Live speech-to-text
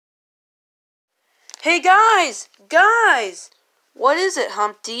Hey guys! Guys! What is it,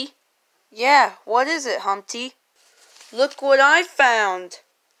 Humpty? Yeah, what is it, Humpty? Look what I found!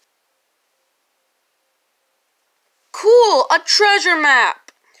 Cool! A treasure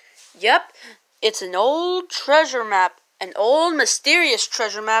map! Yep, it's an old treasure map. An old mysterious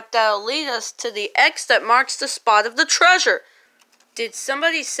treasure map that'll lead us to the X that marks the spot of the treasure. Did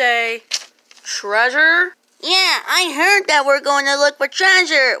somebody say treasure? Yeah, I heard that we're going to look for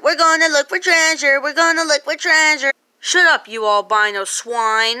treasure. We're going to look for treasure. We're going to look for treasure. Shut up, you albino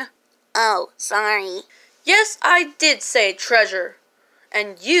swine. Oh, sorry. Yes, I did say treasure.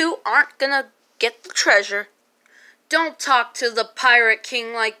 And you aren't gonna get the treasure. Don't talk to the Pirate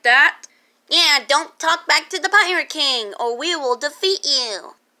King like that. Yeah, don't talk back to the Pirate King, or we will defeat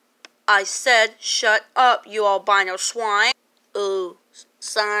you. I said shut up, you albino swine. Oh,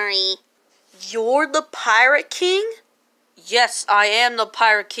 sorry. You're the Pirate King? Yes, I am the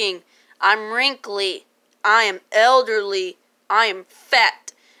Pirate King. I'm wrinkly. I am elderly. I am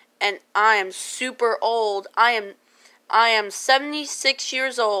fat. And I am super old. I am 76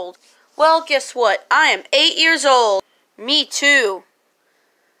 years old. Well, guess what? I am 8 years old. Me too.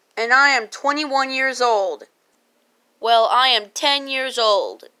 And I am 21 years old. Well, I am 10 years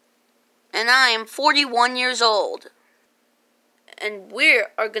old. And I am 41 years old. And we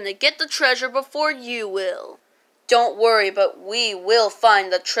are going to get the treasure before you will. Don't worry, but we will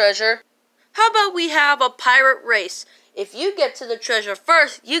find the treasure. How about we have a pirate race? If you get to the treasure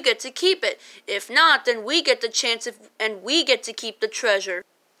first, you get to keep it. If not, then we get the chance and we get to keep the treasure.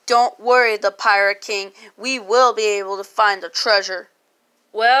 Don't worry, the Pirate King. We will be able to find the treasure.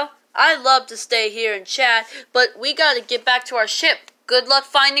 Well, I'd love to stay here and chat, but we got to get back to our ship. Good luck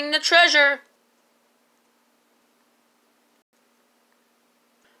finding the treasure.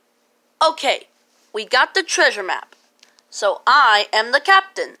 Okay, we got the treasure map. So I am the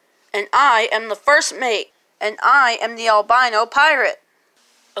captain, and I am the first mate, and I am the albino pirate.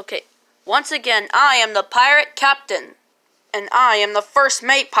 Okay, once again, I am the pirate captain, and I am the first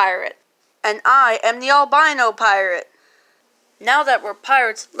mate pirate, and I am the albino pirate. Now that we're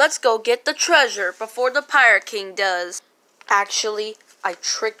pirates, let's go get the treasure before the Pirate King does. Actually, I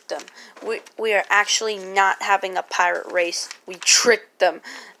tricked them. We are actually not having a pirate race. We tricked them.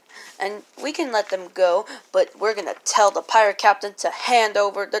 And we can let them go, but we're gonna tell the pirate captain to hand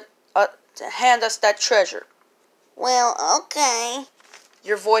us that treasure. Well, okay.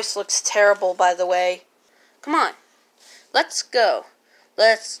 Your voice looks terrible, by the way. Come on, let's go.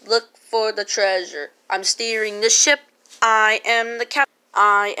 Let's look for the treasure. I'm steering the ship. I am the captain.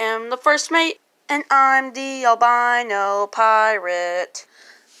 I am the first mate, and I'm the albino pirate.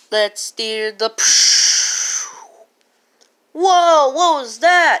 Let's steer the. Whoa, what was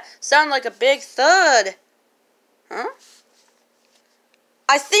that? Sounded like a big thud. Huh?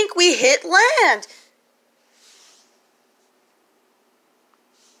 I think we hit land.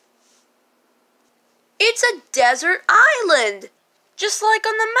 It's a desert island, just like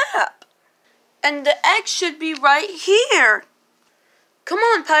on the map. And the X should be right here. Come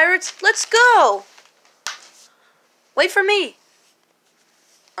on, pirates, let's go. Wait for me.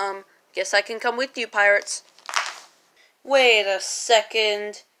 Guess I can come with you, pirates. Wait a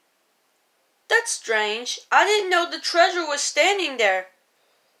second. That's strange. I didn't know the treasure was standing there.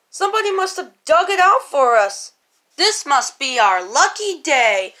 Somebody must have dug it out for us. This must be our lucky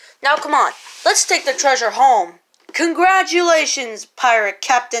day. Now come on, let's take the treasure home. Congratulations, Pirate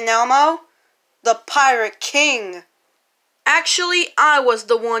Captain Elmo, the Pirate King. Actually, I was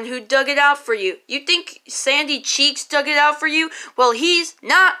the one who dug it out for you. You think Sandy Cheeks dug it out for you? Well, he's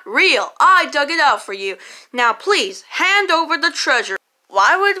not real. I dug it out for you. Now, please, hand over the treasure.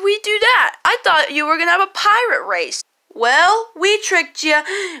 Why would we do that? I thought you were going to have a pirate race. Well, we tricked you.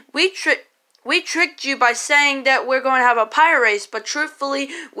 We tricked you by saying that we're going to have a pirate race, but truthfully,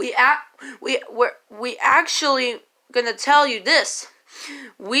 we're actually going to tell you this.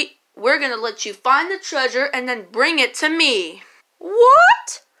 We're going to let you find the treasure and then bring it to me.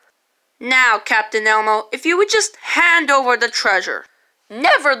 What? Now, Captain Elmo, if you would just hand over the treasure.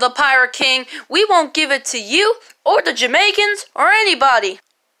 Never, the Pirate King. We won't give it to you or the Jamaicans or anybody.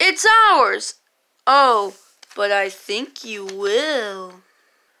 It's ours. Oh, but I think you will.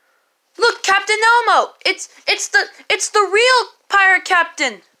 Look, Captain Elmo. It's the real pirate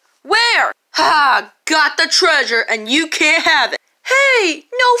captain. Where? Ha! Got the treasure and you can't have it. Hey,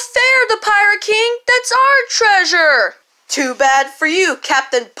 no fair, the Pirate King. That's our treasure. Too bad for you,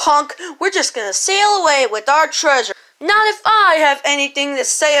 Captain Punk. We're just gonna sail away with our treasure. Not if I have anything to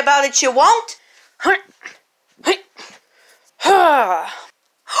say about it, you won't.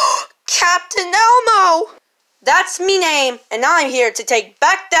 Captain Elmo! That's me name, and I'm here to take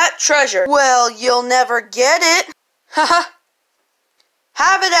back that treasure. Well, you'll never get it. Haha.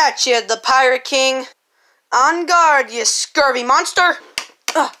 Have it at you, the Pirate King. On guard, you scurvy monster.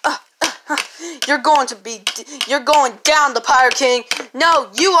 You're going down, the Pirate King. No,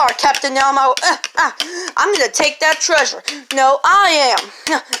 you are, Captain Elmo. I'm gonna take that treasure. No, I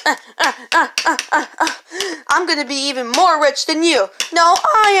am. I'm gonna be even more rich than you. No,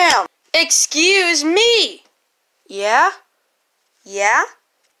 I am. Excuse me. Yeah? Yeah?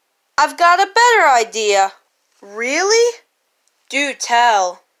 I've got a better idea. Really? Do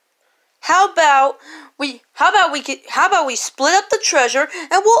tell. How about we split up the treasure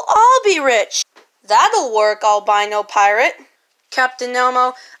and we'll all be rich? That'll work, albino pirate. Captain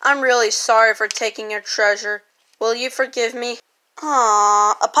Elmo, I'm really sorry for taking your treasure. Will you forgive me?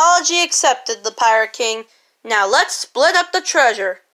 Apology accepted, the Pirate King. Now let's split up the treasure.